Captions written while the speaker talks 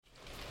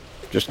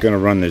Just going to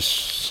run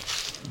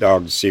this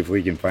dog to see if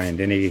we can find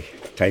any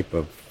type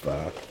of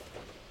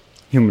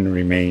human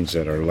remains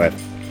that are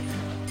left.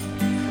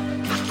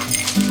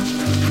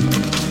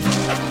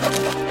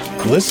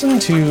 Listen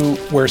to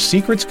Where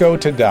Secrets Go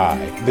to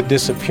Die, The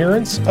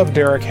Disappearance of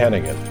Derek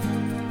Hennigan.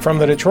 From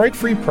the Detroit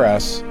Free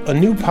Press, a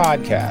new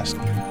podcast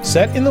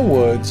set in the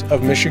woods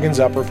of Michigan's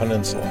Upper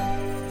Peninsula.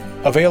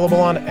 Available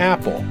on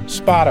Apple,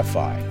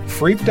 Spotify,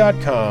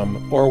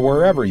 Freep.com, or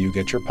wherever you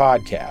get your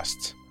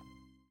podcasts.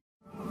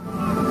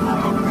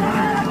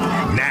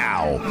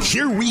 Now,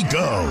 here we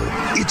go.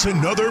 It's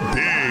another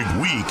big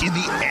week in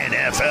the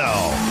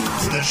NFL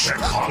for the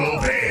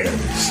Chicago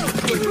Bears.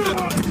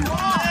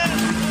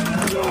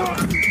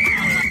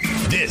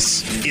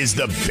 This is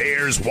the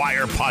Bears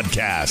Wire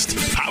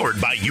podcast, powered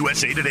by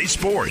USA Today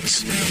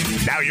Sports.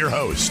 Now your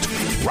host,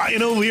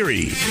 Ryan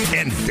O'Leary,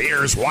 and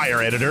Bears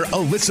Wire editor,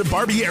 Alyssa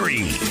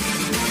Barbieri.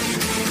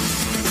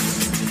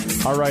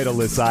 All right,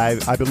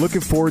 Alyssa, I've been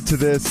looking forward to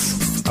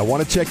this. I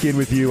want to check in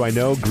with you. I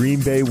know Green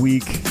Bay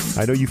week.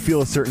 I know you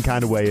feel a certain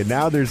kind of way, and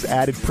now there's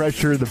added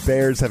pressure. The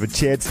Bears have a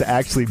chance to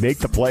actually make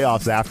the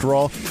playoffs after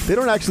all. They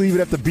don't actually even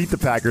have to beat the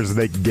Packers and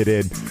they can get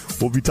in.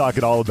 We'll be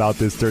talking all about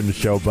this during the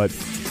show, but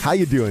how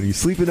you doing? You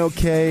sleeping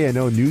okay? I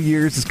know New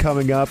Year's is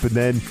coming up, and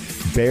then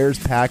Bears,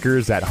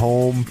 Packers at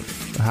home.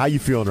 How you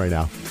feeling right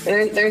now?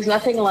 There's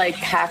nothing like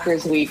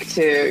Packers week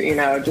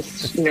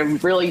to,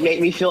 really make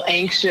me feel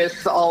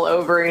anxious all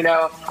over.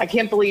 I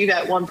can't believe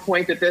at one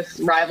point that this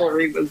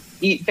rivalry was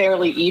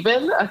fairly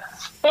even.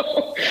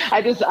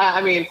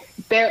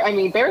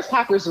 Bears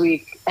Packers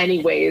week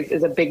anyways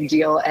is a big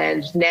deal.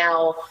 And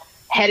now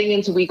heading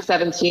into week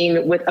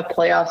 17 with a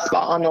playoff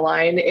spot on the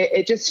line,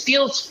 it just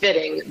feels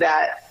fitting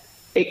that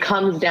it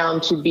comes down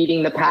to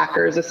beating the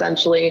Packers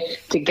essentially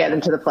to get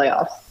into the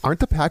playoffs. Aren't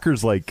the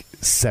Packers like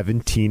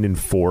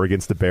 17-4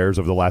 against the Bears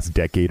over the last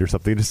decade or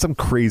something? Just some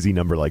crazy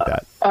number like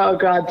that. Oh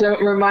God,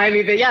 don't remind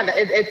me. But yeah,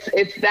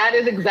 that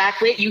is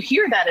exactly it. You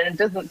hear that and it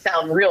doesn't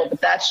sound real, but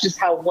that's just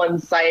how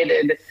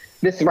one-sided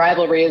this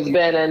rivalry has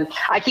been. And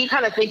I keep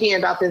kind of thinking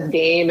about this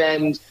game,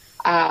 and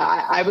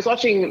I was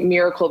watching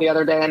Miracle the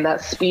other day, and that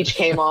speech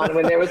came on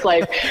when it's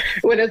like,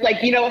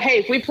 hey,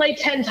 if we play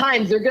 10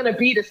 times, they're going to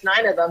beat us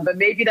 9 of them, but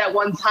maybe that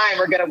one time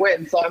we're going to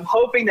win. So I'm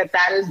hoping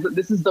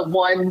this is the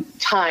one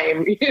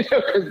time,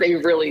 because they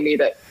really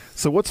need it.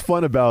 So what's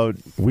fun about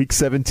Week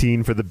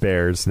 17 for the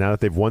Bears, now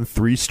that they've won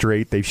 3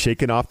 straight, they've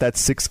shaken off that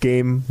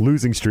 6-game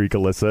losing streak,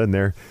 Alyssa, and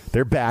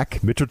they're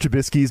back. Mitchell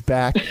Trubisky's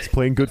back. He's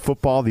playing good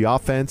football. The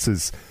offense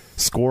is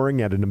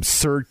scoring at an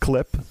absurd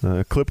clip,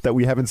 a clip that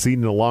we haven't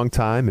seen in a long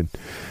time, and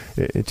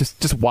it's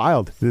just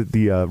wild,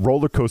 the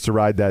roller coaster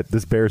ride that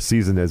this Bears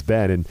season has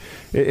been. And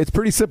it's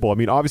pretty simple. I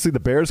mean, obviously the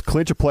Bears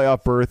clinch a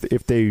playoff berth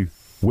if they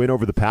win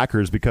over the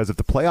Packers, because if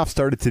the playoffs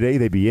started today,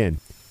 they'd be in.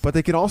 But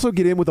they can also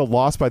get in with a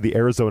loss by the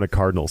Arizona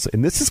Cardinals,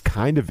 and this is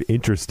kind of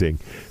interesting.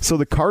 So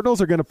the Cardinals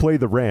are going to play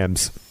the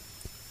Rams,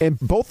 and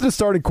both of the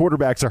starting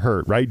quarterbacks are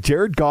hurt, right?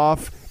 Jared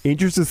Goff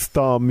injures his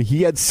thumb.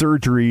 He had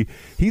surgery.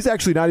 He's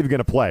actually not even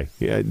going to play.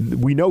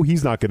 We know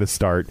he's not going to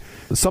start.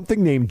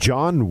 Something named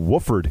John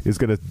Wolford is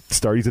going to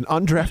start. He's an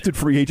undrafted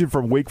free agent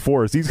from Wake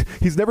Forest.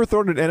 He's never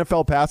thrown an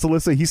NFL pass,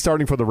 Alyssa. He's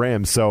starting for the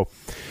Rams. So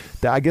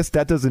I guess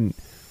that doesn't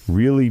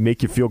really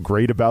make you feel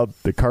great about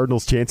the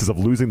Cardinals' chances of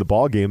losing the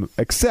ball game,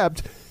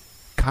 except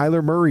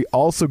Kyler Murray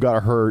also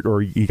got hurt,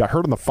 or he got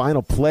hurt on the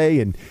final play,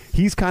 and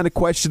he's kind of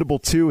questionable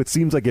too. It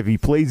seems like if he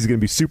plays, he's going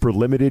to be super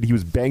limited. He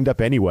was banged up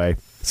anyway.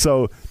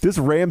 So this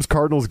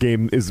Rams-Cardinals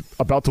game is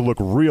about to look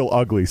real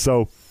ugly.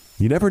 So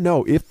you never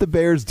know. If the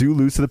Bears do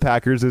lose to the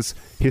Packers, as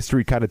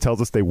history kind of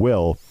tells us they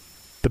will,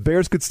 the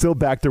Bears could still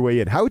back their way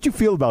in. How would you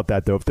feel about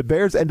that, though? If the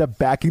Bears end up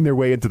backing their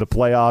way into the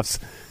playoffs,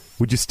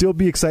 would you still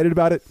be excited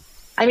about it?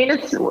 I mean,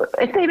 if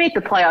they make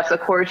the playoffs,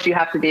 of course, you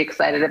have to be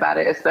excited about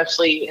it,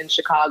 especially in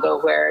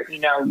Chicago where,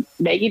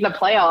 making the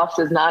playoffs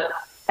is not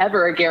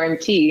ever a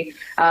guarantee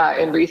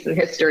in recent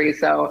history.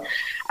 So,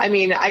 I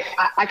mean,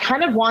 I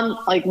kind of want,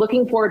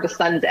 looking forward to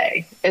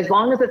Sunday, as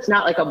long as it's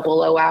not like a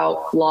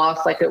blowout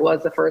loss like it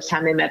was the first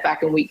time they met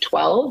back in week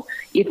 12.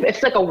 If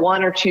it's like a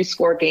 1 or 2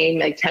 score game,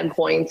 like 10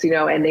 points,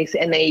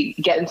 and they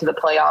get into the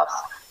playoffs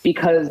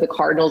because the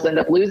Cardinals end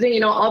up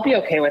losing, I'll be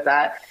okay with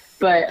that.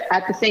 But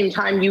at the same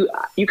time, you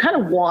kind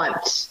of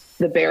want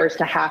the Bears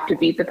to have to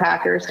beat the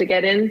Packers to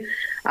get in,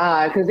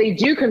 because they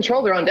do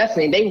control their own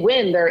destiny. They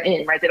win, they're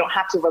in, right? They don't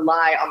have to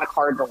rely on the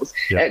Cardinals.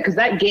 Because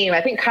that game,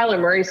 I think Kyler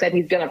Murray said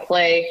he's going to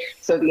play.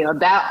 So,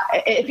 that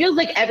it feels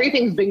like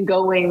everything's been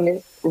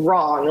going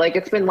wrong. Like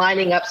it's been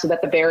lining up so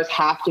that the Bears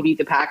have to beat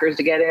the Packers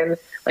to get in.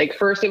 Like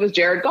first it was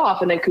Jared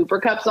Goff, and then Cooper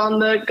Kupp's on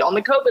the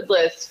COVID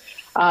list.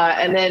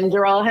 And then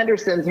Darrell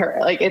Henderson's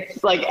hurt. Like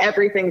it's like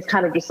everything's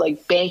kind of just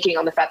like banking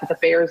on the fact that the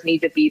Bears need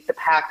to beat the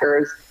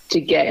Packers to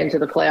get into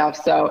the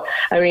playoffs. So,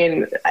 I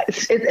mean,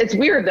 it's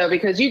weird though,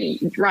 because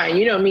Ryan,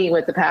 you know me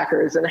with the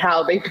Packers and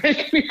how they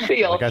make me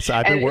feel. Like I said,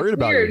 I've been worried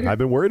about you. I've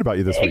been worried about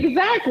you this week.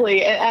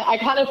 Exactly. And I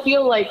kind of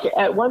feel like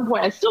at one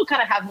point I still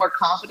kind of have more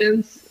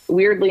confidence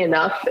weirdly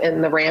enough,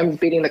 in the Rams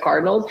beating the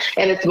Cardinals,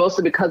 and it's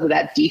mostly because of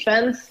that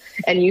defense.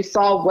 And you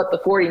saw what the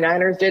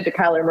 49ers did to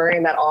Kyler Murray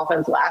in that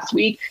offense last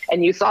week,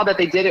 and you saw that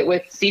they did it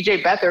with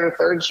C.J. Beathard, a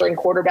third-string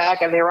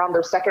quarterback, and they were on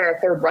their second or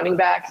third running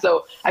back.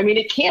 So, I mean,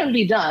 it can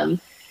be done.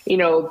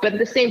 But at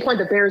the same point,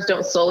 the Bears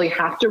don't solely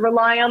have to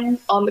rely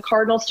on the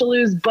Cardinals to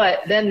lose, but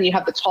then you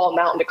have the tall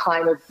mountain to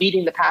climb of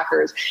beating the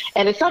Packers.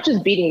 And it's not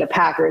just beating the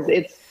Packers,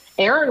 it's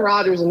Aaron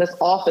Rodgers in this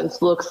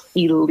offense looks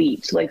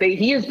elite. Like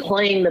he is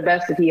playing the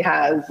best that he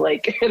has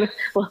in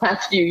the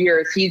last few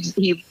years.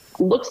 He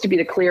looks to be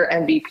the clear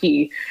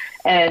MVP.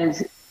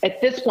 And at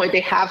this point,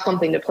 they have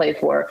something to play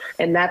for,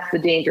 and that's the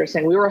dangerous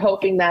thing. We were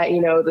hoping that,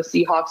 the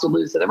Seahawks would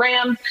lose to the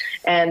Rams,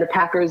 and the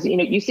Packers,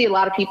 you see a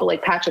lot of people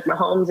like Patrick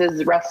Mahomes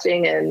is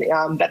resting, and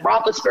Ben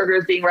Roethlisberger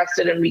is being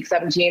rested in Week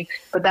 17,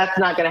 but that's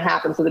not going to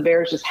happen. So the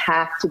Bears just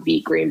have to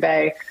beat Green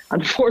Bay,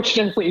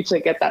 unfortunately, to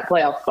get that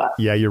playoff spot.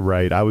 Yeah, you're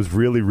right. I was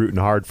really rooting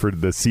hard for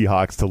the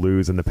Seahawks to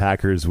lose, and the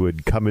Packers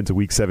would come into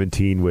Week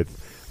 17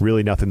 with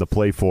really nothing to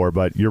play for,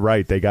 but you're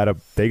right. They got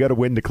to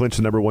win to clinch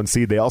the number 1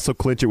 seed. They also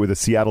clinch it with a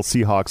Seattle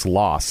Seahawks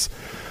loss,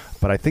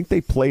 but I think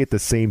they play at the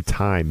same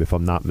time, if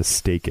I'm not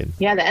mistaken.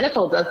 Yeah, the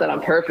NFL does that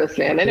on purpose,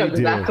 man. They know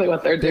exactly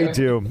what they're doing. They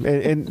do,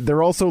 and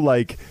they're also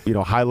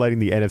highlighting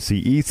the NFC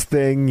East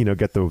thing.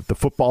 Get the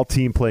football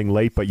team playing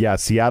late, but yeah,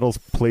 Seattle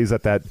plays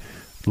at that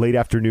late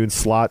afternoon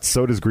slot.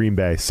 So does Green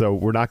Bay. So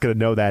we're not going to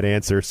know that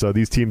answer. So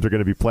these teams are going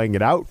to be playing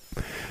it out,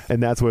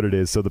 and that's what it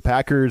is. So the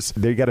Packers,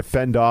 they got to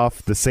fend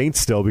off the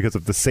Saints still, because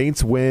if the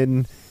Saints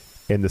win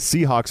and the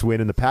Seahawks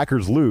win and the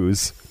Packers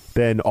lose,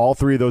 then all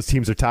three of those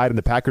teams are tied, and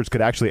the Packers could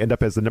actually end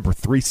up as the number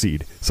 3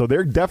 seed. So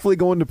they're definitely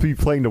going to be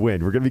playing to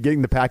win. We're going to be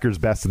getting the Packers'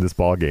 best in this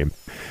ball game.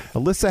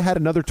 Alyssa had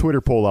another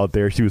Twitter poll out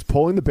there. She was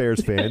polling the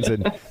Bears fans,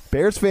 and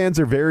Bears fans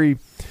are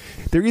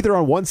they're either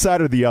on one side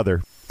or the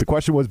other. The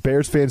question was,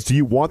 Bears fans, do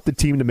you want the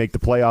team to make the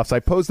playoffs?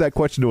 I posed that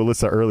question to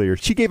Alyssa earlier.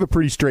 She gave a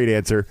pretty straight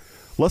answer.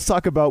 Let's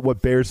talk about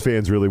what Bears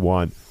fans really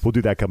want. We'll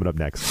do that coming up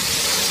next.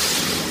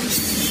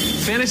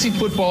 Fantasy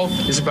football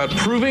is about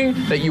proving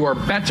that you are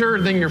better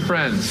than your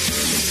friends.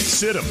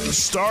 Sit 'em,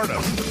 start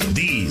 'em.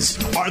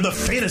 These are the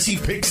fantasy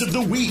picks of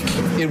the week.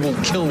 It will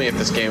kill me if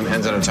this game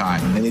ends in a tie.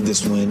 I need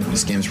this win.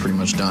 This game's pretty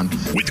much done.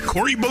 With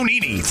Corey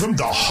Bonini from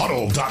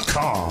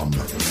thehuddle.com.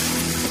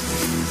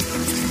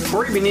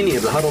 Corey Bonini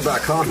of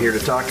thehuddle.com here to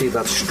talk to you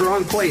about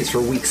strong plays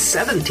for Week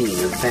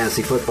 17 of the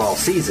fantasy football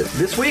season.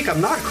 This week, I'm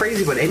not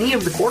crazy about any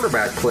of the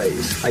quarterback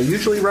plays. I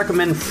usually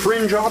recommend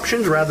fringe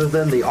options rather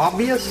than the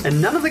obvious,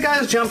 and none of the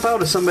guys jump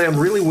out as somebody I'm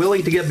really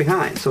willing to get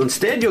behind. So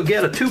instead, you'll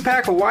get a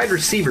 2-pack of wide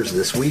receivers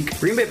this week.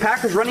 Green Bay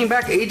Packers running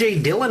back A.J.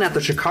 Dillon at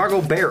the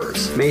Chicago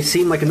Bears. May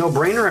seem like a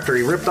no-brainer after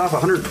he ripped off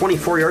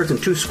 124 yards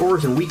and 2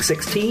 scores in Week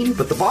 16,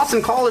 but the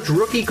Boston College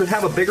rookie could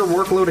have a bigger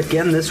workload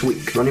again this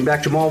week. Running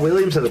back Jamal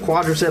Williams had a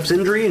quadriceps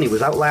injury, and he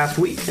was out last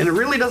week. And it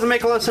really doesn't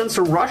make a lot of sense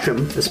to rush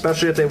him,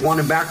 especially if they want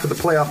him back for the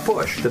playoff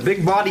push. The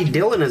big-bodied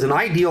Dillon is an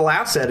ideal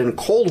asset in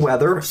cold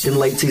weather in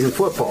late-season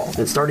football.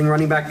 And starting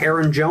running back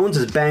Aaron Jones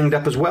is banged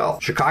up as well.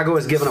 Chicago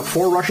has given up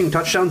 4 rushing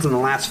touchdowns in the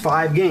last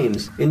 5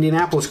 games.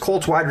 Indianapolis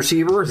Colts wide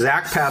receiver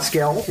Zach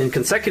Pascal. In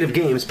consecutive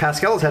games,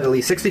 Pascal has had at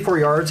least 64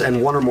 yards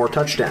and 1 or more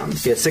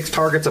touchdowns. He has 6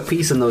 targets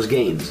apiece in those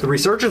games. The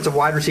resurgence of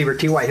wide receiver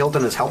T.Y.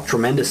 Hilton has helped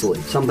tremendously.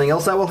 Something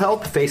else that will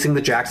help? Facing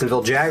the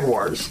Jacksonville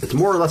Jaguars. It's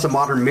more or less a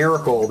modern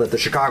miracle that the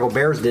Chicago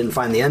Bears didn't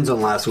find the end zone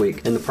last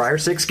week. In the prior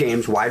 6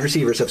 games, wide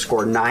receivers have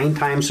scored 9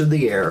 times through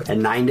the air,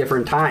 and 9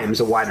 different times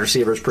the wide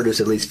receivers produce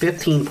at least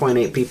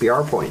 15.8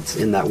 PPR points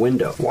in that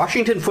window.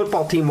 Washington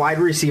football team wide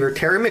receiver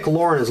Terry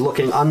McLaurin is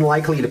looking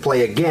unlikely to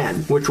play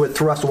again, which would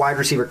thrust wide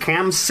receiver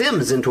Cam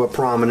Sims into a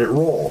prominent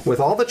role.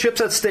 With all the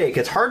chips at stake,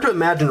 it's hard to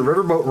imagine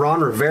Riverboat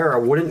Ron Rivera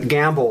wouldn't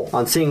gamble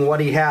on seeing what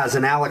he has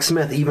in Alex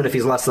Smith, even if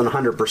he's less than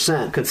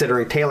 100%,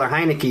 considering Taylor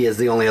Heineke is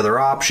the only other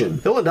option.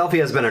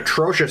 Philadelphia has been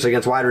atrocious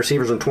against wide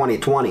receivers in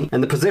 2020,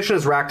 and the position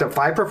has racked up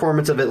 5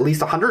 performances of at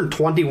least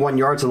 121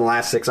 yards in the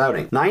last 6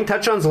 outings. 9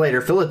 touchdowns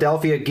later,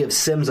 Philadelphia gives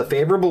Sims a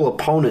favorable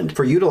opponent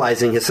for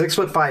utilizing his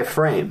 6'5"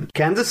 frame.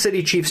 Kansas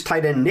City Chiefs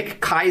tight end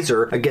Nick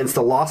Keiser against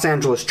the Los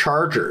Angeles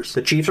Chargers.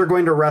 The Chiefs are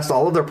going to rest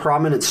all of their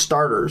prominent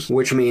starters,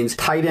 which means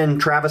tight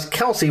end Travis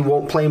Kelce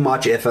won't play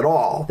much, if at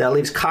all. That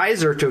leaves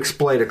Keiser to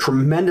exploit a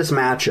tremendous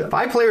matchup.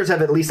 5 players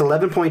have at least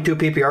 11.2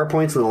 PPR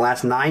points in the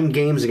last 9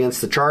 games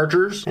against the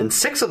Chargers, and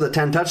 6 of the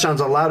 10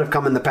 touchdowns allowed have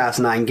come in the past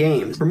 9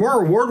 games. For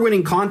more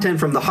award-winning content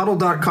from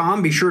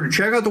thehuddle.com, be sure to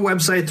check out the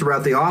website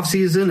throughout the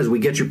offseason as we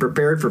get you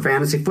prepared for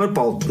fantasy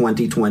football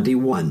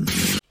 2021.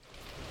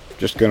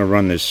 Just going to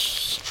run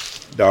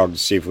this dog to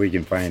see if we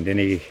can find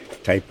any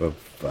type of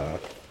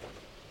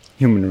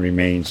human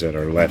remains that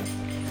are left.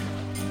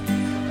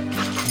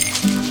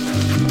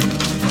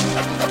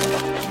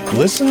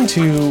 Listen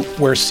to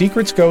Where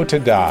Secrets Go to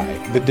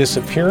Die, The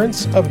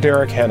Disappearance of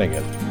Derek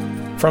Hennigan.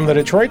 From the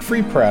Detroit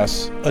Free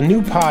Press, a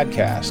new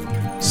podcast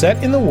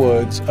set in the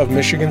woods of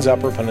Michigan's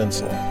Upper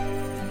Peninsula.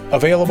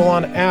 Available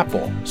on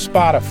Apple,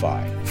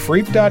 Spotify,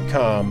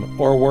 Freep.com,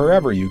 or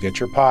wherever you get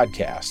your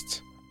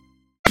podcasts.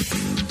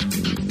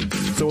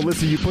 So,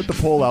 Alyssa, you put the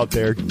poll out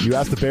there. You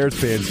asked the Bears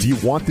fans, do you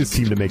want this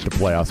team to make the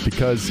playoffs?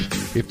 Because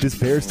if this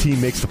Bears team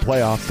makes the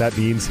playoffs, that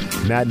means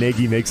Matt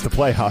Nagy makes the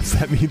playoffs.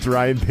 That means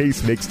Ryan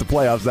Pace makes the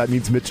playoffs. That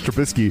means Mitch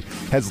Trubisky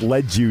has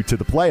led you to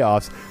the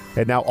playoffs.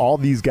 And now all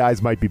these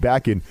guys might be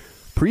back in.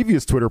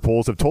 Previous Twitter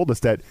polls have told us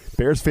that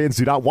Bears fans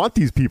do not want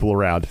these people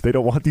around. They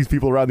don't want these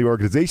people around the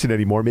organization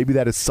anymore. Maybe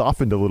that has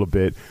softened a little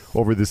bit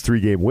over this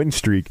 3-game win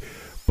streak.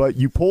 But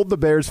you polled the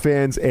Bears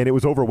fans, and it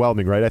was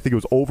overwhelming, right? I think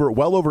it was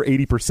well over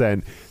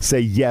 80% say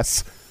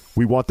yes,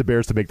 we want the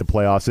Bears to make the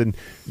playoffs. And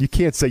you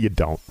can't say you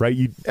don't, right?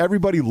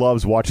 Everybody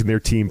loves watching their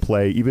team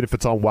play, even if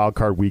it's on Wild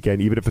Card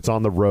weekend, even if it's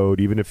on the road,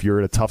 even if you're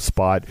in a tough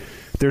spot.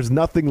 There's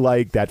nothing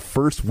like that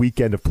first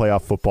weekend of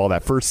playoff football,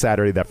 that first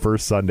Saturday, that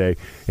first Sunday,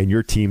 and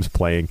your team's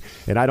playing.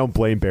 And I don't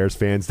blame Bears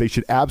fans. They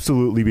should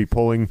absolutely be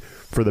pulling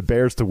for the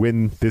Bears to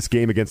win this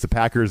game against the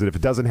Packers. And if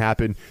it doesn't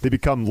happen, they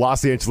become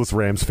Los Angeles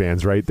Rams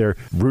fans, right? They're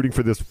rooting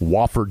for this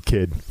Wofford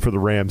kid for the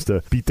Rams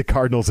to beat the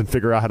Cardinals and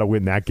figure out how to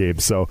win that game.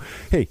 So,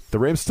 hey, the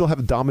Rams still have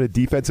a dominant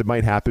defense. It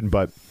might happen,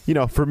 but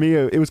for me,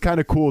 it was kind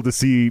of cool to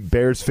see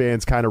Bears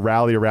fans kind of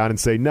rally around and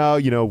say, no,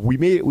 we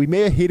may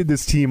have hated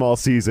this team all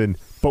season,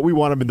 but we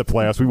want them in the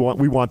playoffs.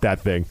 We want that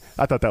thing.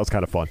 I thought that was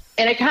kind of fun.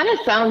 And it kind of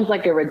sounds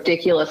like a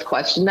ridiculous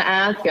question to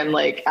ask. And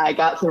I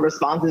got some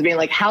responses being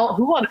like,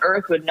 who on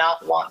earth would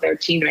not want their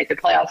team to make the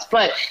playoffs?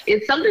 But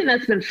it's something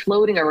that's been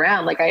floating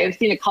around. I have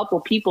seen a couple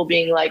people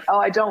being like,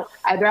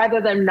 I'd rather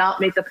them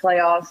not make the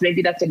playoffs.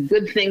 Maybe that's a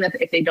good thing that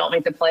if they don't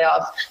make the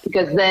playoffs,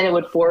 because then it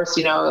would force,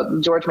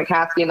 George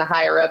McCaskey and the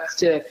higher ups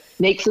to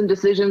make some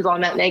decisions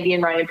on Matt Nagy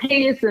and Ryan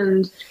Pace.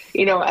 And,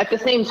 at the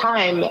same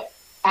time,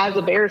 as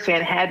a Bears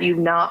fan, had you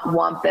not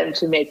want them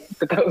to make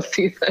the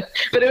postseason?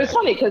 But it was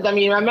funny because, I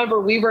remember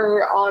we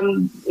were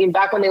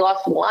back when they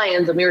lost to the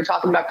Lions, and we were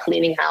talking about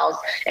cleaning house.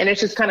 And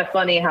it's just kind of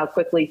funny how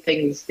quickly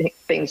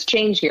things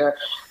change here.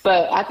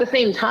 But at the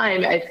same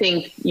time, I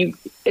think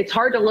it's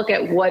hard to look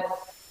at what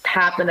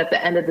happened at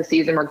the end of the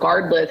season,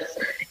 regardless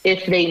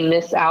if they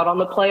miss out on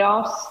the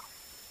playoffs.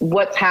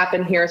 What's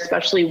happened here,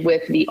 especially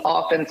with the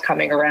offense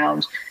coming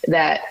around,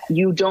 that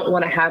you don't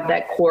want to have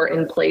that core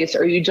in place,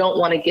 or you don't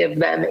want to give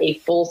them a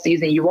full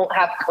season. You won't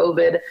have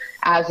COVID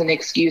as an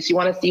excuse. You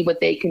want to see what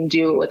they can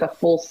do with a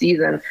full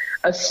season,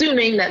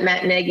 assuming that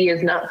Matt Nagy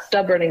is not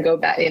stubborn and go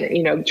back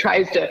and,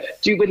 tries to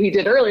do what he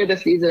did earlier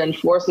this season and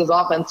force his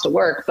offense to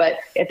work. But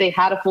if they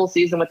had a full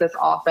season with this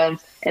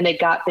offense and they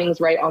got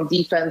things right on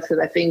defense, because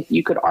I think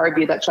you could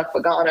argue that Chuck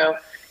Pagano,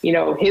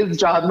 his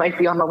job might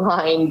be on the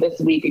line this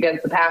week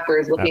against the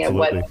Packers, looking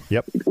Absolutely.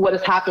 at what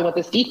has happened with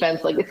this defense.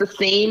 It's the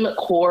same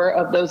core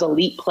of those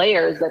elite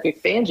players that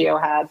Vic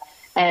Fangio had.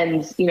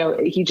 And,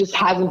 he just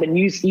hasn't been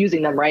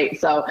using them right.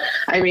 So,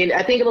 I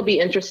think it'll be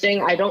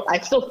interesting. I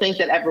still think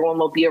that everyone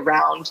will be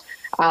around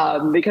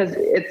because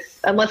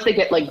unless they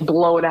get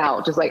blown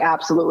out, just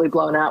absolutely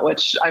blown out,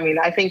 which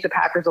I think the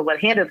Packers will win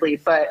handedly,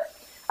 but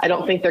I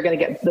don't think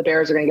the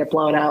Bears are going to get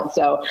blown out.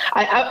 So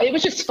it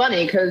was just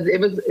funny because it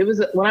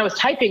was when I was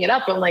typing it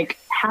up, I'm like,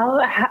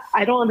 how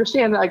I don't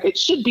understand. It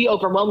should be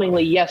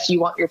overwhelmingly, yes, you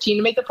want your team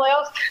to make the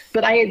playoffs,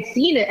 but I had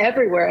seen it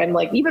everywhere. And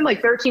even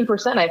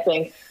 13%, I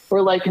think,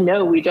 were like,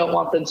 no, we don't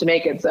want them to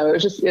make it. So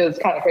it was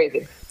kind of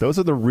crazy. Those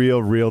are the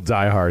real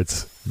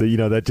diehards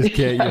that just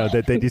can't,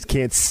 that they just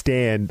can't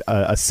stand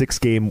a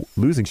 6-game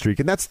losing streak.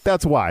 And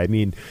that's why,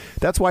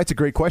 that's why it's a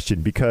great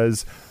question,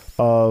 because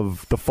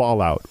of the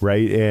fallout,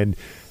 right? And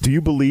do you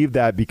believe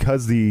that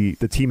because the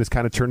team has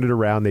kind of turned it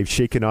around, they've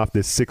shaken off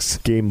this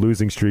 6-game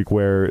losing streak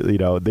where,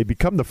 they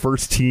become the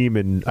first team,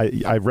 and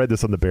I read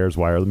this on the Bears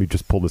Wire. Let me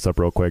just pull this up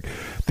real quick.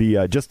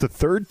 Just the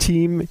third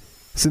team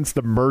since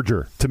the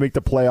merger to make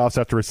the playoffs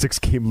after a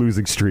 6-game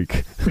losing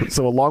streak.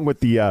 So along with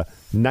the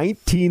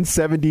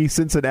 1970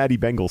 Cincinnati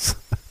Bengals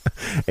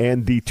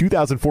and the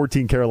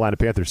 2014 Carolina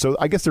Panthers. So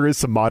I guess there is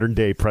some modern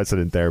day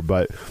precedent there,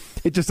 but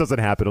it just doesn't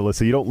happen,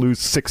 Alyssa. You don't lose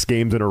 6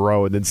 games in a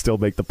row and then still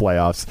make the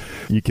playoffs.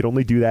 You can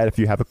only do that if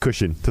you have a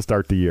cushion to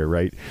start the year,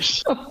 right?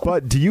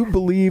 But do you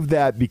believe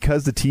that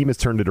because the team has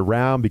turned it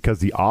around, because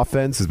the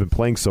offense has been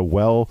playing so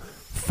well,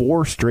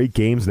 4 straight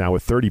games now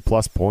with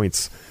 30-plus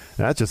points,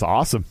 that's just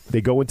awesome.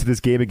 They go into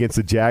this game against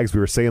the Jags. We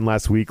were saying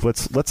last week,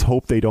 let's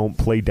hope they don't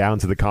play down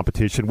to the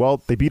competition.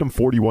 Well, they beat them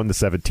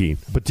 41-17.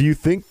 But do you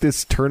think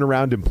this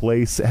turnaround in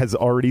place has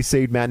already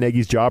saved Matt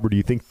Nagy's job, or do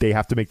you think they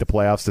have to make the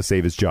playoffs to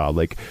save his job?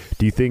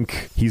 Do you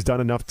think he's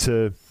done enough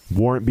to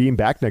warrant being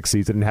back next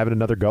season and having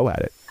another go at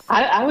it?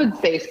 I would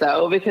say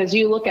so, because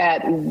you look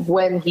at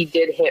when he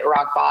did hit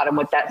rock bottom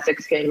with that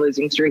 6-game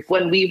losing streak,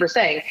 when we were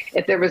saying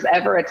if there was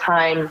ever a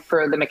time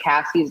for the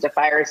McCaskies to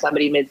fire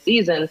somebody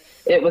mid-season,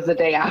 it was the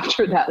day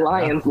after that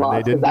Lions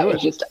loss, because that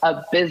was just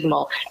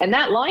abysmal. And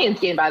that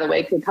Lions game, by the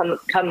way, could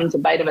come to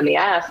bite him in the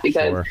ass,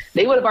 because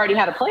they would have already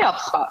had a playoff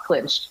spot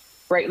clinched.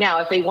 right now.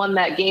 If they won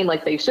that game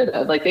like they should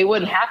have, like they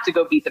wouldn't have to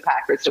go beat the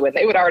Packers to win.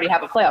 They would already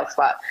have a playoff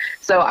spot.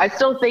 So I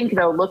still think,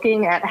 though,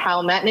 looking at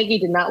how Matt Nagy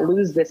did not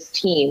lose this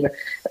team,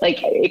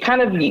 like it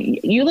kind of,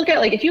 you look at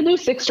like if you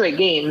lose 6 straight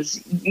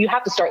games, you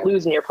have to start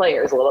losing your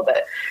players a little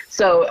bit.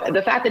 So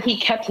the fact that he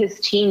kept his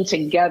team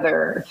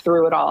together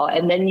through it all,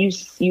 and then you've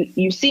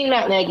seen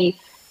Matt Nagy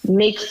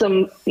make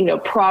some,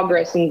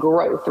 progress and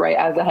growth, right,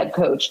 as a head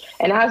coach.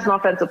 And as an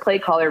offensive play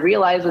caller,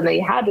 realizing they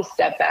had to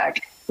step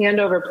back, hand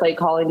over play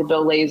calling to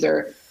Bill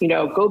Lazor,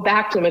 go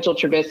back to Mitchell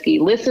Trubisky,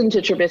 listen to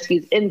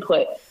Trubisky's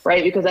input,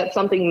 right? Because that's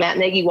something Matt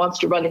Nagy wants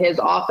to run his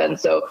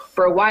offense. So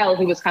for a while,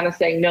 he was kind of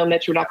saying, no,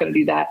 Mitch, we're not going to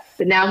do that.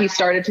 But now he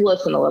started to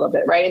listen a little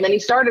bit, right? And then he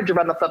started to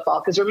run the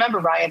football. Because remember,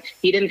 Ryan,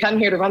 he didn't come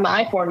here to run the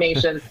I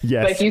formation,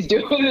 yes. But he's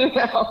doing it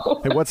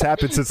now. And what's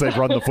happened since they've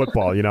run the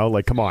football,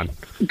 like, come on.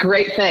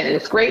 Great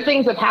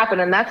things have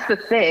happened. And that's the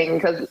thing,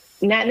 because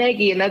Matt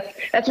Nagy, and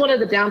that's one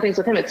of the down things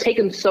with him. It's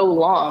taken so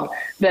long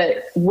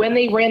that when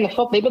they ran the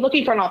football, they've been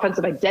looking for an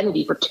offensive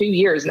identity for 2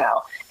 years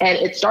now. And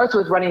it starts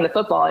with running the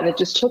football. And it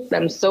just took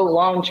them so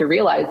long to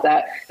realize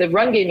that the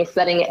run game is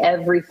setting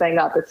everything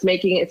up.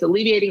 It's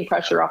alleviating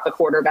pressure off the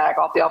quarterback,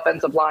 off the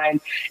offensive line.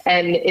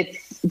 And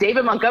it's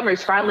David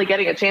Montgomery's finally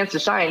getting a chance to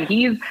shine.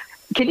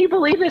 Can you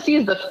believe this?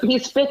 He's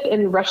 5th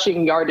in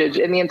rushing yardage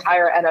in the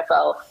entire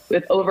NFL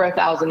with over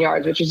 1,000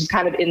 yards, which is just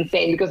kind of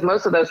insane because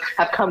most of those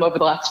have come over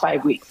the last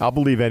 5 weeks. I'll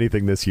believe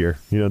anything this year.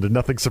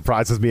 Nothing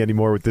surprises me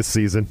anymore with this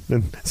season,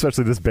 and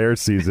especially this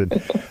Bears season.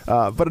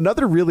 But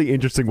another really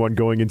interesting one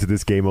going into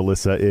this game,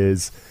 Alyssa,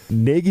 is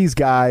Nagy's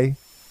guy,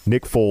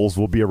 Nick Foles,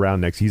 will be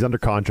around next. He's under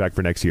contract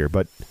for next year,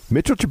 but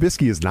Mitchell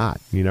Trubisky is not.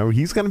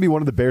 He's going to be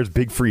one of the Bears'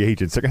 big free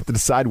agents. They're going to have to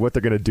decide what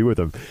they're going to do with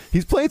him.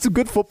 He's playing some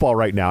good football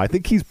right now. I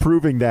think he's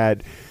proving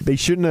that they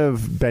shouldn't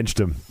have benched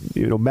him.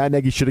 Matt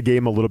Nagy should have gave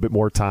him a little bit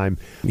more time.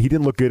 He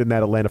didn't look good in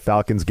that Atlanta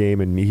Falcons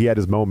game, and he had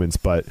his moments,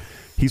 but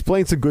he's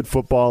playing some good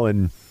football,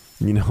 and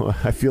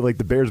I feel like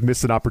the Bears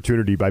missed an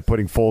opportunity by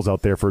putting Foles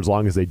out there for as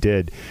long as they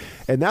did.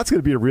 And that's going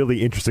to be a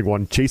really interesting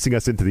one, chasing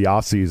us into the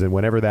offseason,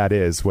 whenever that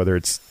is, whether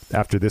it's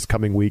after this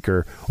coming week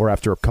or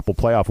after a couple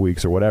playoff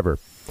weeks or whatever.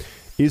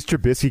 Is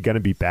Trubisky going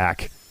to be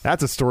back?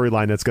 That's a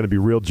storyline that's going to be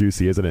real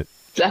juicy, isn't it?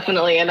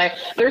 Definitely. And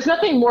there's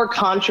nothing more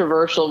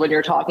controversial when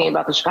you're talking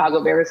about the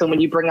Chicago Bears than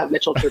when you bring up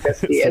Mitchell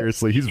Trubisky.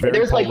 Seriously, he's very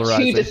polarizing. There's like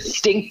 2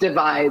 distinct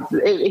divides.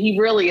 He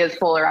really is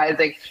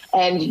polarizing.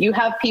 And you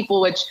have people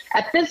which,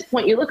 at this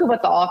point, you look at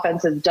what the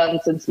offense has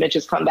done since Mitch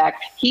has come back.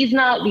 He's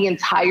not the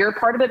entire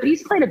part of it, but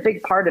he's played a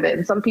big part of it.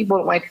 And some people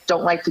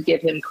don't like to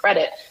give him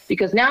credit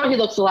because now he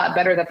looks a lot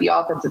better that the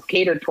offense is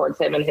catered towards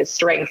him and his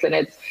strengths. And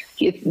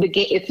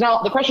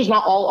the pressure's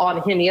not all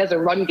on him. He has a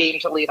run game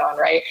to lead on,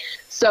 right?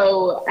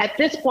 So at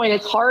this point,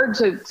 it's hard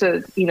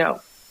to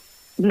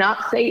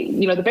not say,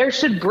 the Bears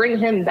should bring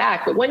him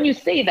back. But when you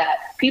say that,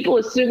 people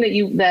assume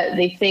that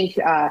they think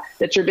that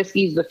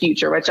Trubisky's the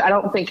future, which I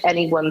don't think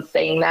anyone's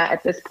saying that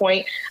at this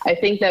point. I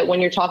think that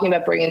when you're talking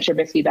about bringing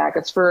Trubisky back,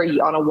 it's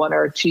on a 1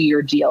 or 2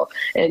 year deal.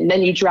 And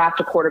then you draft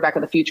a quarterback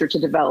of the future to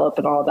develop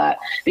and all that.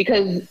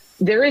 Because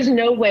there is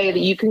no way that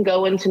you can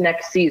go into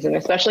next season,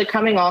 especially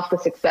coming off the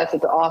success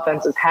that the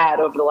offense has had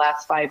over the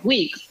last 5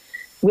 weeks,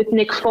 with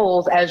Nick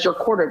Foles as your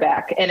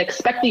quarterback and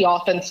expect the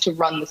offense to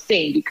run the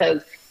same,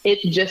 because it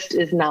just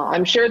is not.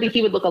 I'm sure that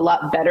he would look a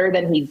lot better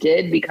than he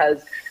did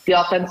because the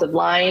offensive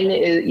line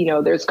is,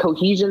 there's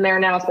cohesion there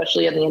now,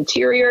 especially in the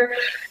interior,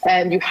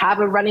 and you have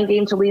a running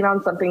game to lean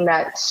on, something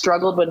that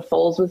struggled when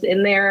Foles was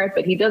in there,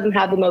 but he doesn't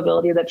have the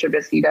mobility that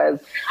Trubisky does.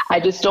 I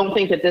just don't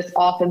think that this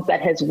offense that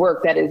has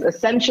worked, that is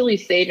essentially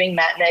saving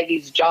Matt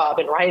Nagy's job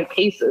and Ryan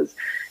Pace's,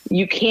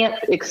 you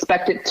can't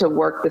expect it to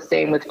work the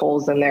same with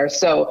Foles in there.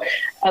 So,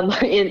 and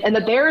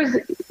the Bears,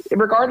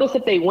 regardless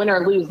if they win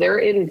or lose, they're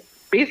in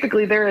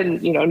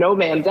no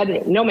man's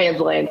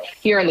land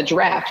here in the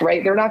draft,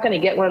 right? They're not going to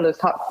get one of those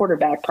top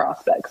quarterback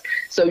prospects.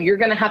 So you're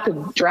going to have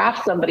to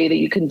draft somebody that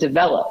you can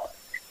develop.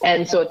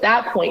 And so at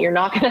that point, you're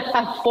not going to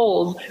have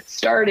Foles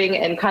starting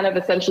and kind of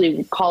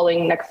essentially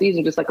calling next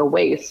season just like a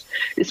waste,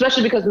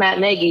 especially because Matt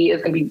Nagy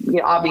is going to be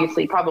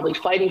obviously probably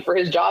fighting for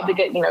his job to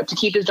get, to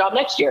keep his job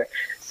next year.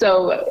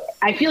 So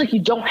I feel like you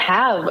don't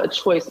have a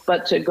choice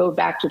but to go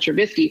back to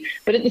Trubisky.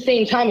 But at the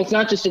same time, it's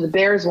not just do the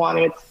Bears want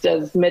him, it's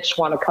does Mitch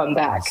want to come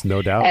back? That's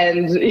no doubt.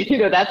 And,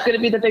 that's going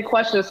to be the big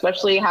question,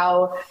 especially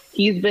how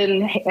he's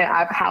been,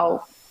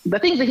 the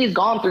things that he's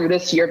gone through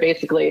this year,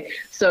 basically.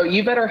 So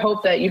you better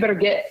hope that you better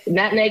get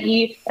Matt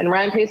Nagy and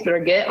Ryan Pace better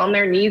get on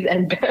their knees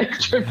and beg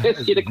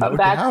Trubisky to come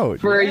back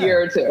for a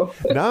year or two.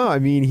 No, I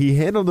mean, he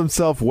handled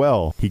himself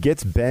well. He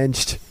gets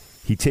benched.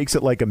 He takes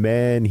it like a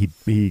man.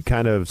 He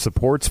kind of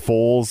supports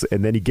Foles,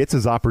 and then he gets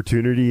his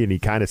opportunity, and he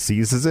kind of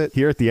seizes it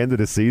here at the end of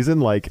the season.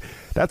 Like,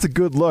 that's a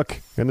good look.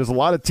 And there's a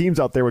lot of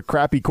teams out there with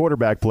crappy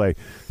quarterback play.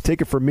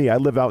 Take it from me. I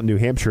live out in New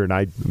Hampshire, and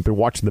I've been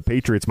watching the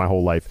Patriots my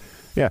whole life.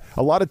 Yeah,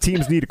 a lot of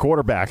teams need a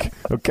quarterback,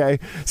 okay?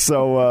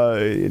 So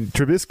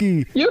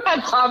Trubisky... You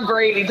had Tom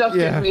Brady, don't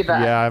give me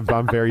that. Yeah,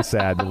 I'm very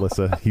sad,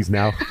 Alyssa. He's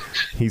now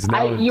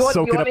you want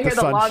soaking to up hear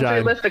the the laundry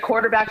sunshine. list of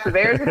quarterbacks the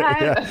Bears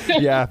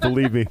have? yeah,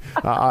 believe me.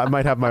 I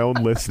might have my own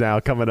list now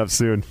coming up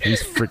soon.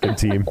 This freaking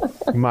team.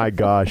 My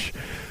gosh.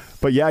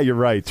 But yeah, you're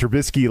right.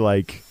 Trubisky,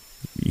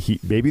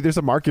 maybe there's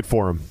a market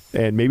for him,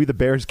 and maybe the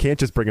Bears can't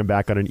just bring him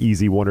back on an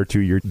easy 1 or 2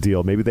 year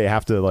deal. Maybe they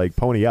have to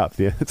pony up.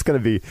 Yeah, that's gonna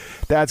be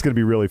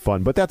really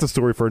fun. But that's a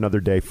story for another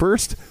day.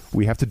 First,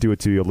 we have to do it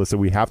to you, Alyssa.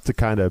 We have to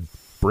kind of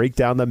break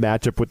down the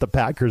matchup with the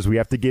Packers. We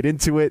have to get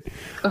into it.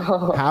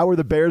 Oh. How are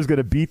the Bears going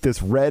to beat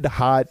this red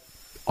hot,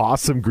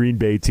 awesome Green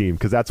Bay team?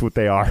 Because that's what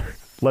they are.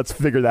 Let's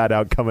figure that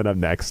out coming up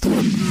next.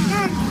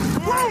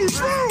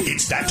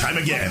 It's that time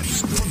again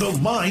for the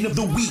line of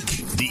the week.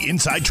 The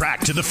inside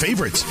track to the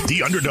favorites,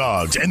 the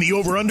underdogs, and the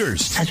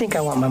over-unders. I think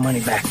I want my money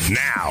back.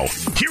 Now,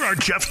 here are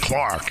Jeff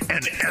Clark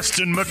and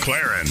Eston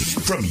McLaren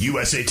from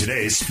USA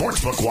Today's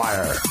Sportsbook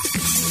Wire.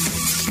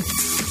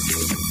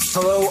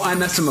 Hello,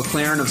 I'm Eston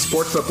McLaren of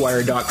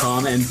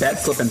SportsbookWire.com and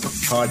Bet Flippin'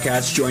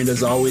 Podcast, joined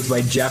as always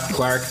by Jeff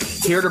Clark,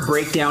 here to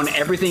break down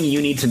everything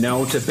you need to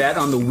know to bet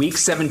on the Week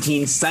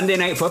 17 Sunday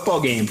Night Football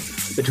game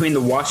between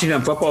the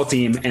Washington Football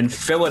Team and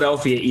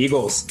Philadelphia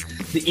Eagles.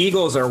 The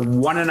Eagles are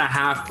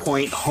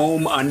 1.5-point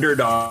home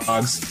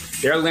underdogs.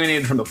 They're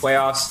eliminated from the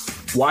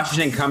playoffs.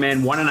 Washington come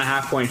in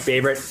 1.5-point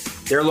favorite.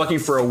 They're looking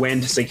for a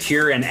win to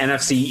secure an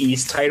NFC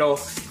East title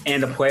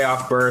and a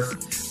playoff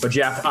berth. But,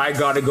 Jeff, I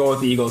got to go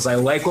with the Eagles. I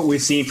like what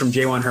we've seen from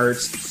Jalen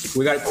Hurts.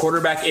 We got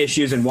quarterback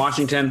issues in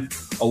Washington,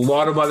 a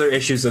lot of other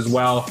issues as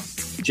well.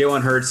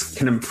 Jalen Hurts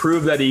can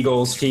improve that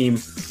Eagles team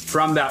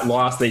from that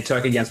loss they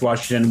took against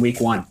Washington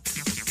Week 1.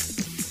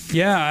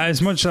 Yeah,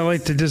 as much as I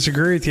like to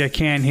disagree with you, I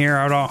can't here.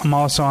 I'm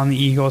also on the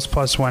Eagles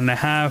plus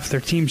 1.5.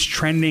 Their team's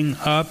trending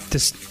up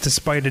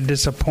despite a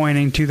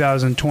disappointing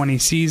 2020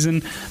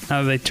 season.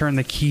 Now they turn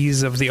the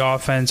keys of the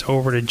offense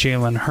over to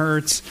Jalen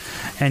Hurts.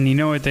 And you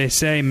know what they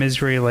say,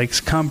 misery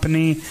likes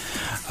company.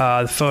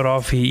 The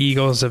Philadelphia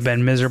Eagles have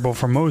been miserable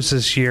for most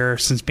this year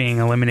since being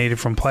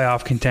eliminated from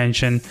playoff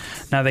contention.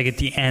 Now they get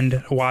the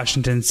end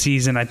Washington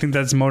season. I think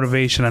that's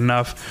motivation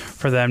enough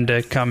for them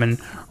to come and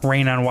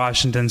rain on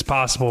Washington's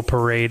possible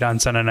parade on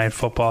Sunday Night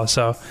Football.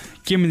 So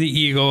give me the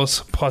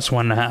Eagles plus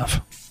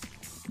 1.5.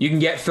 You can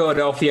get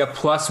Philadelphia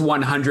plus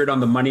 100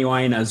 on the money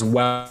line as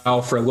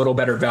well for a little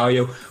better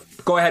value.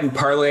 Go ahead and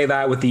parlay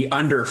that with the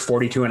under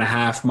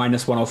 42.5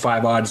 minus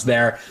 105 odds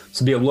there. This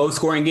will be a low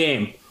scoring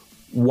game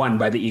won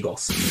by the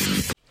Eagles.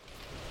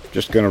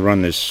 Just going to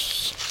run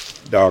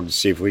this dog to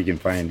see if we can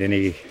find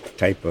any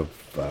type of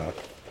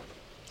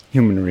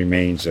human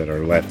remains that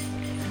are left.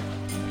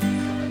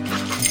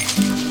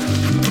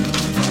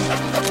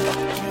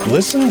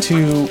 Listen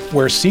to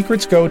Where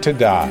Secrets Go to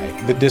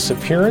Die, The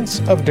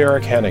Disappearance of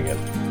Derek Hennigan.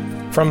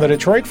 From the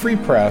Detroit Free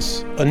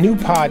Press, a new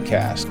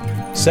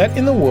podcast set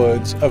in the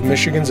woods of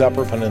Michigan's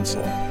Upper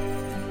Peninsula.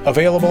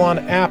 Available on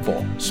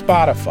Apple,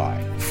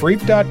 Spotify,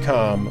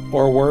 Freep.com,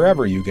 or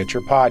wherever you get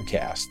your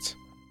podcasts.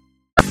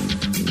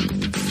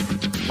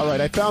 All right,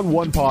 I found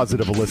one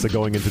positive, Alyssa,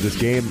 going into this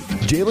game.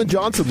 Jalen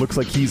Johnson looks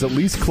like he's at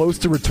least close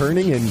to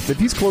returning, and if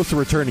he's close to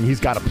returning,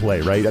 he's got to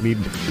play, right? I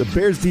mean, the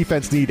Bears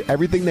defense need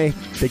everything they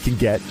can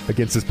get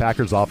against this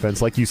Packers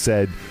offense. Like you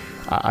said,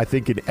 I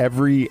think in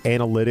every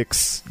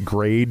analytics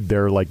grade,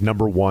 they're like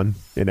number one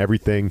in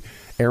everything.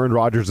 Aaron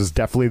Rodgers is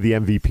definitely the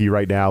MVP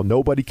right now.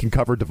 Nobody can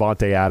cover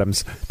Devontae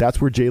Adams.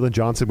 That's where Jalen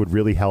Johnson would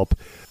really help.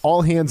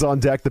 All hands on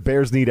deck. The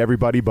Bears need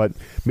everybody, but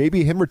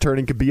maybe him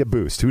returning could be a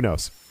boost. Who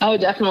knows? Oh,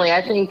 definitely.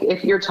 I think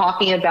if you're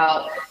talking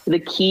about the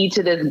key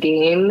to this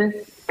game,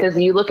 because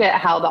you look at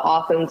how the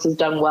offense has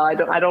done well. I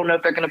don't know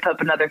if they're going to put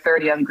up another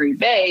 30 on Green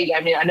Bay.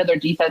 I mean, I know their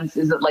defense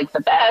isn't like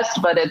the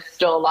best, but it's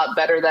still a lot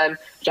better than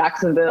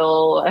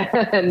Jacksonville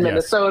and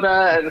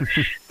Minnesota. And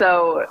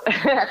so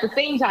at the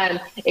same time,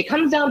 it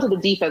comes down to the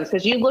defense,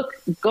 because you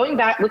looking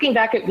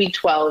back at week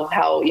 12,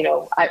 how,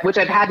 which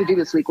I've had to do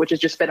this week, which has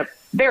just been a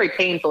very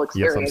painful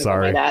experience.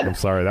 Yes, I'm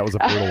sorry. That was a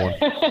brutal one.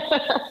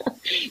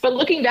 But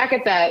looking back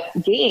at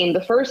that game,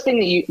 the first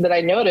thing that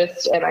I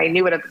noticed, and I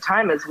knew it at the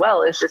time as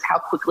well, is just how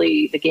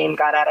quickly the game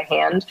got out of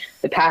hand.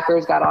 The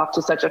Packers got off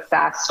to such a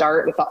fast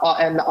start,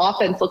 and the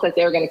offense looked like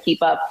they were going to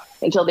keep up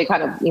until they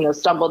kind of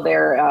stumbled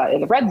there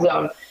in the red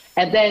zone.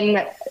 And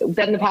then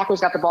the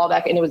Packers got the ball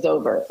back, and it was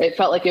over. It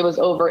felt like it was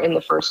over in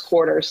the first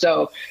quarter.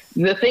 So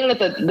the thing that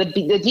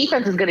the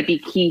defense is going to be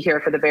key here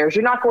for the Bears.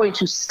 You're not going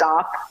to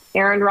stop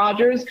Aaron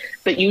Rodgers,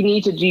 but you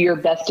need to do your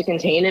best to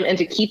contain him and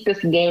to keep this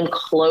game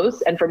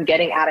close and from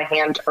getting out of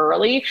hand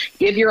early.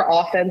 Give your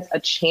offense a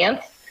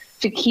chance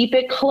to keep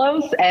it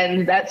close,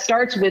 and that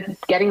starts with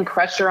getting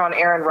pressure on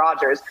Aaron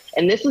Rodgers.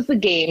 And this is the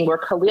game where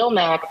Khalil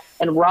Mack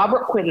and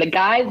Robert Quinn, the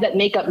guys that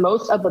make up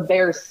most of the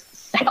Bears'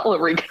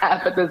 salary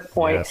cap at this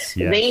point. Yes.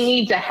 They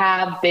need to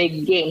have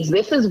big games.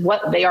 This is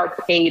what they are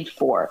paid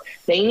for.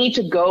 They need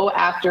to go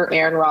after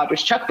Aaron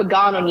Rodgers. Chuck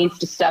Pagano needs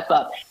to step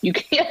up. You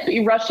can't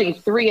be rushing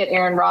 3 at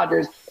Aaron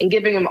Rodgers and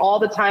giving him all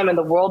the time in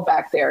the world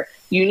back there.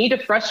 You need to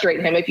frustrate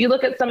him. If you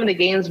look at some of the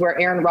games where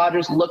Aaron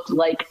Rodgers looked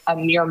like a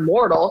mere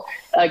mortal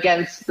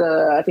against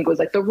I think it was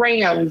like the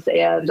Rams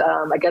and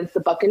against the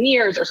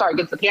Buccaneers,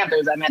 against the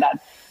Panthers, I meant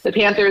the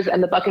Panthers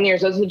and the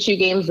Buccaneers, those are the 2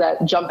 games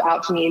that jump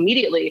out to me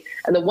immediately.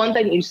 And the one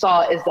thing you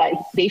saw is that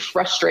they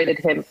frustrated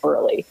him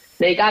early.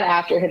 They got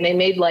after him. They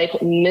made life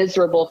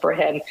miserable for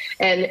him.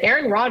 And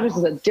Aaron Rodgers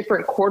is a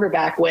different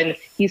quarterback when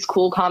he's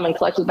cool, calm, and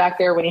collected back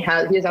there, when he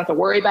doesn't have to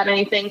worry about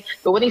anything.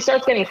 But when he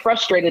starts getting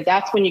frustrated,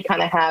 that's when you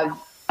kind of have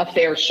a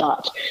fair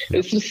shot.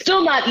 It's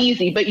still not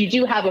easy, but you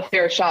do have a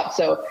fair shot.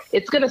 So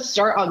it's going to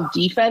start on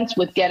defense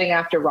with getting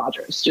after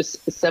Rodgers. Just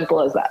as simple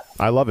as that.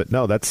 I love it.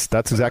 No, that's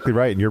exactly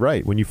right. And you're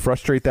right. When you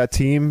frustrate that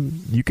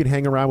team, you can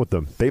hang around with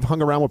them. They've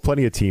hung around with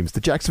plenty of teams.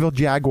 The Jacksonville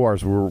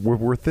Jaguars were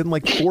within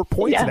like 4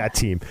 points of that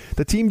team.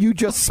 The team you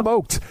just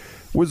smoked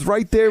was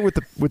right there with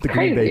the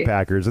Green Bay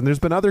Packers, and there's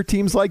been other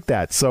teams like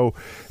that. So,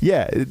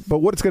 yeah, but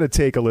what it's going to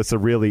take, Alyssa,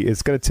 really,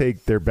 is going to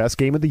take their best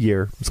game of the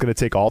year. It's going to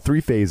take all 3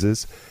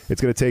 phases.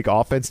 It's going to take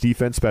offense,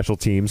 defense, special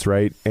teams,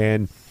 right?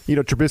 And,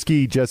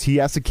 Trubisky he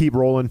has to keep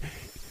rolling.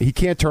 He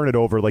can't turn it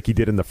over like he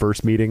did in the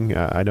first meeting.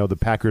 I know the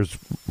Packers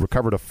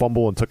recovered a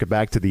fumble and took it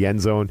back to the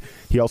end zone.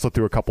 He also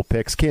threw a couple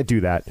picks. Can't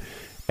do that.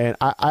 And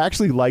I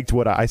actually liked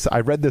what I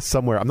read this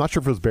somewhere. I'm not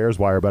sure if it was Bears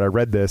Wire, but I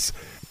read this.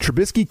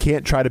 Trubisky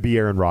can't try to be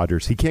Aaron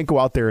Rodgers. He can't go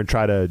out there and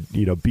try to,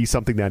 be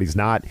something that he's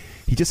not.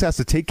 He just has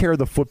to take care of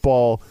the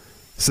football,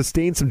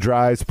 sustain some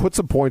drives, put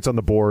some points on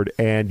the board,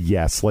 and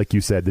yes, like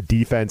you said, the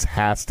defense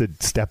has to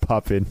step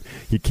up, and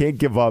you can't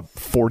give up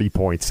 40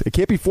 points. It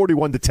can't be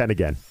 41-10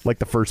 again, like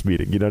the first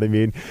meeting. You know what I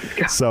mean?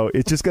 So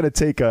it's just going to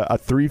take a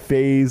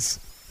 3-phase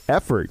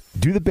effort.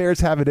 Do the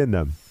Bears have it in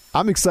them?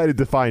 I'm excited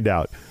to find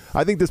out.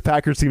 I think this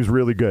Packers team's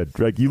really good.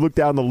 Like, you look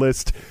down the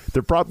list,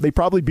 they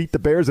probably beat the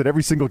Bears at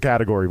every single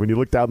category when you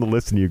look down the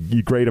list and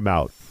you grade them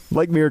out.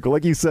 Like Miracle,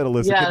 like you said,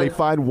 Alyssa, Can they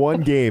find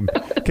one game?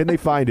 Can they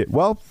find it?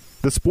 Well,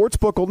 the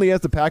Sportsbook only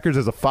has the Packers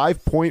as a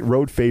 5-point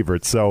road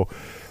favorite, so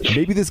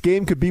maybe this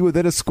game could be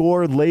within a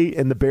score late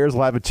and the Bears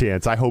will have a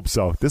chance. I hope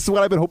so. This is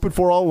what I've been hoping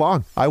for all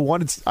along. I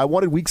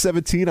wanted Week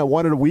 17. I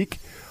wanted a week.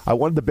 I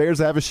wanted the Bears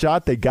to have a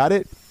shot. They got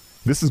it.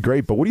 This is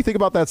great, but what do you think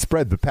about that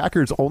spread? The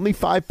Packers only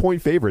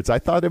 5-point favorites. I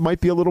thought it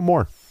might be a little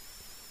more.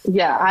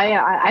 Yeah,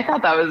 I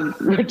thought that was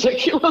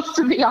ridiculous,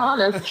 to be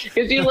honest,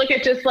 because you look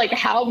at just like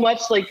how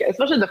much, like,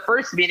 especially the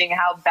first meeting,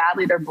 how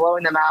badly they're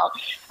blowing them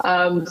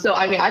out. So,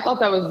 I mean, I thought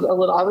that was a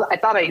little, I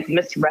thought I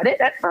misread it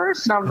at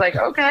first, and I was like,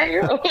 okay.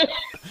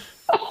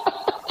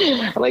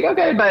 I'm like,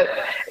 okay, but,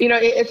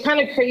 it's kind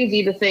of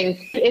crazy to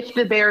think if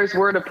the Bears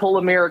were to pull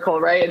a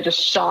miracle, right, and just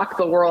shock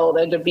the world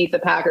and to beat the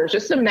Packers,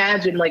 just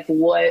imagine, like,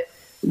 what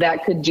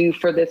that could do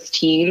for this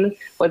team,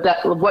 what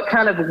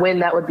kind of win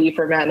that would be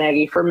for Matt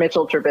Nagy, for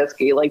Mitchell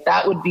Trubisky. Like,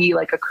 that would be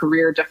like a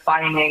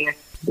career-defining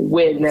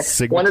win.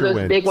 One of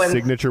those big wins.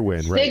 Signature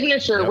win, right?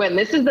 Signature win.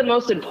 This is the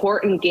most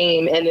important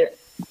game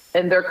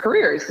in their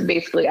careers,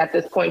 basically, at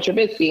this point.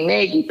 Trubisky,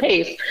 Nagy,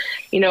 Pace,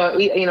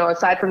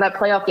 aside from that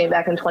playoff game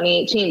back in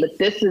 2018. But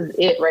this is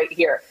it right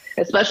here,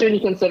 especially when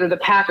you consider the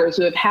Packers,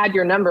 who have had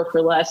your number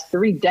for the last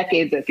 3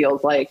 decades, it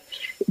feels like.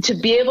 To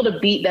be able to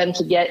beat them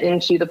to get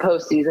into the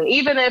postseason,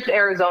 even if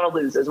Arizona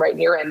loses right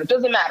near end, it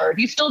doesn't matter. If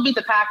you still beat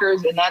the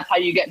Packers and that's how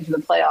you get into the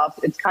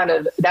playoffs, it's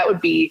that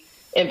would be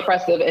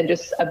impressive and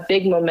just a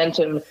big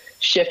momentum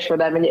shift for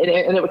them. And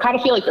it would kind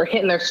of feel like they're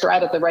hitting their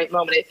stride at the right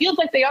moment. It feels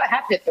like they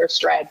have hit their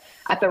stride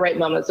at the right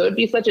moment. So it'd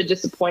be such a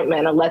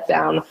disappointment, a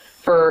letdown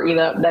for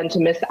them to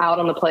miss out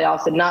on the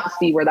playoffs and not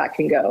see where that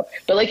can go.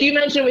 But like you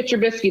mentioned with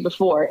Trubisky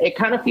before, it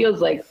kind of feels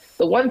like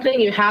the one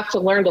thing you have to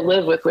learn to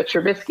live with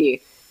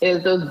Trubisky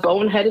is those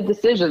boneheaded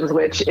decisions,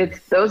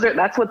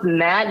 that's what's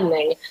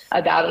maddening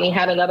about him. He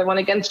had another one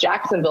against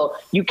Jacksonville.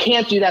 You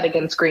can't do that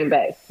against Green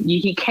Bay.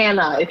 He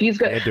cannot. If he's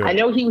good, I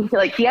know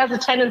he has a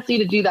tendency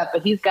to do that,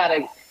 but he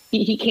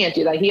can't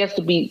do that. He has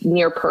to be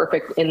near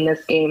perfect in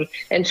this game.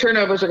 And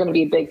turnovers are going to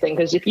be a big thing,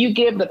 because if you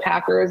give the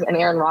Packers and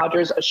Aaron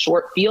Rodgers a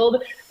short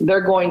field,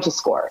 they're going to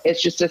score.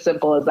 It's just as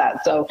simple as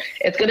that. So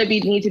it's going to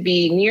need to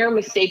be near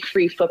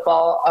mistake-free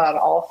football on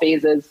all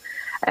phases.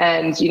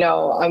 And,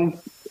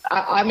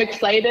 I'm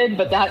excited,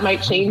 but that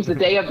might change the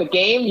day of the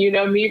game. You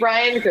know me,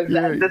 Ryan, because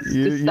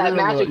that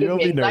magic gives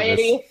me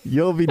anxiety.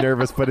 You'll be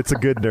nervous, but it's a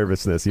good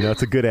nervousness.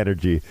 It's a good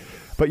energy.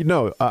 But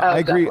I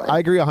agree. Definitely. I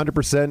agree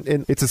 100%.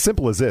 And it's as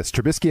simple as this: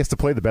 Trubisky has to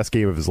play the best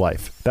game of his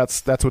life.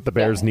 That's what the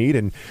Bears need.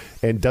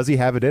 And does he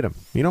have it in him?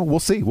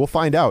 We'll see. We'll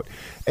find out.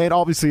 And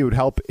obviously, it would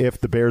help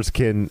if the Bears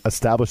can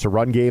establish a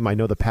run game. I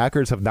know the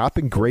Packers have not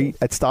been great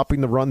at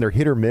stopping the run. They're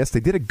hit or miss. They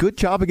did a good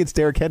job against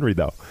Derrick Henry,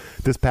 though,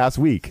 this past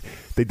week.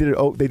 They did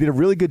a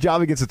really good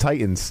job against the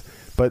Titans.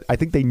 But I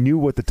think they knew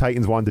what the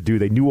Titans wanted to do.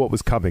 They knew what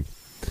was coming.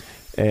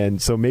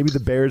 And so maybe the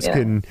Bears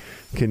can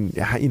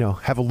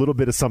have a little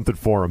bit of something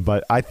for them.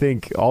 But I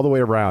think all the way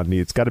around,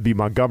 it's got to be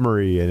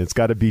Montgomery and it's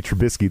got to be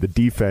Trubisky, the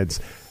defense.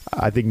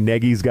 I think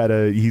Nagy's got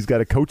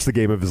to coach the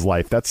game of his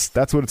life. That's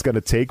what it's going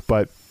to take.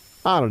 But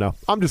I don't know.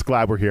 I'm just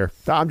glad we're here.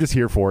 I'm just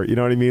here for it. You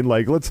know what I mean?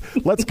 Like,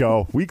 let's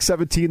go. Week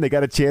 17, they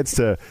got a chance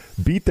to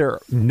beat their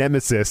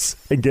nemesis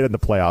and get in the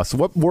playoffs.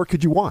 What more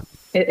could you want?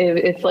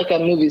 It's like a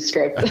movie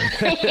script.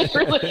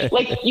 Really,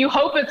 like, you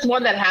hope it's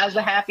one that has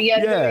a happy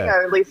ending,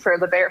 or at least for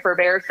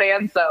Bears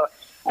fans. So,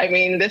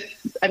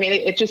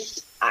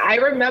 I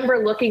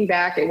remember looking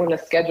back at when the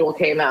schedule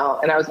came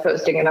out, and I was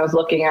posting and I was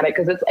looking at it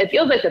because it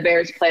feels like the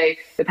Bears play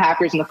the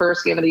Packers in the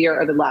first game of the year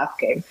or the last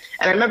game.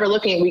 And I remember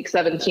looking at week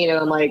 17 and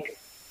I'm like,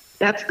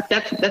 that's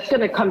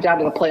going to come down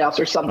to the playoffs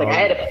or something. I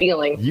had a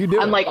feeling. You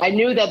do. I'm like, I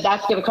knew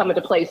that's going to come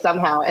into play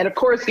somehow. And of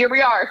course, here we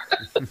are.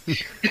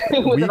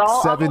 Week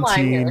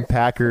 17,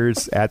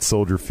 Packers at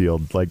Soldier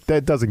Field. Like,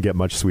 that doesn't get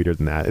much sweeter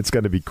than that. It's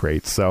going to be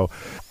great. So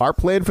our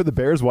plan for the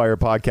Bears Wire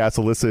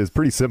podcast, Alyssa, is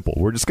pretty simple.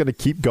 We're just going to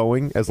keep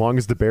going as long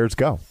as the Bears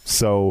go.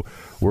 So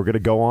we're going to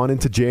go on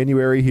into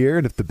January here,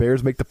 and if the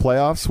Bears make the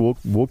playoffs,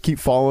 we'll keep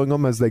following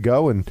them as they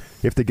go. And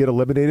if they get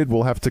eliminated,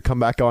 we'll have to come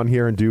back on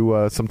here and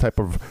do some type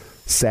of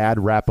sad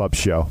wrap-up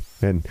show,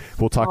 and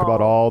we'll talk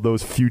about all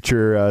those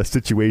future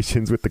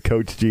situations with the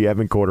coach, GM,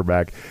 and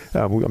quarterback.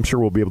 I'm sure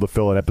we'll be able to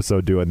fill an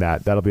episode doing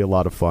that. That'll be a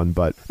lot of fun.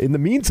 But in the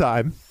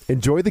meantime,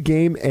 enjoy the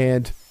game,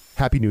 and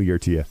Happy New Year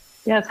to you.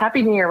 Yes,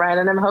 Happy New Year, Ryan.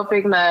 And I'm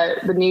hoping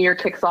that the New Year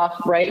kicks off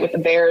right with the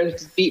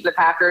Bears beating the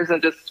Packers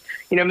and just,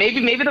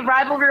 maybe the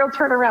rivalry will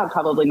turn around.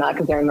 Probably not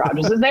because Aaron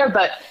Rodgers is there,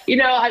 but,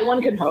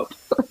 one can hope.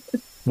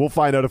 We'll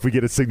find out if we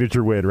get a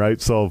signature win,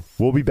 right? So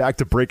we'll be back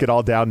to break it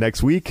all down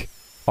next week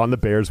on the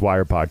Bears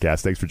Wire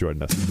podcast. Thanks for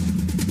joining us.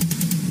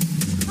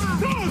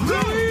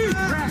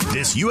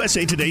 This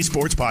USA Today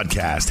Sports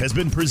Podcast has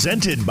been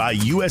presented by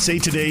USA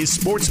Today's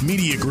Sports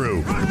Media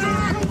Group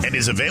and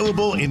is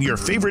available in your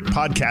favorite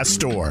podcast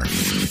store.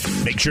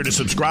 Make sure to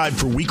subscribe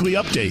for weekly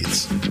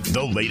updates,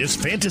 the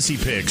latest fantasy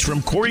picks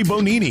from Corey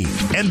Bonini,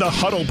 and the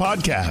Huddle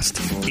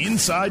podcast,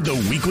 Inside the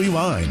Weekly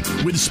Line,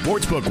 with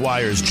Sportsbook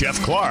Wire's Jeff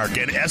Clark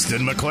and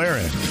Eston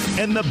McLaren,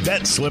 and the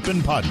Bet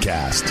Slippin'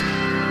 podcast.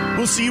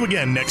 We'll see you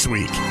again next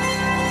week.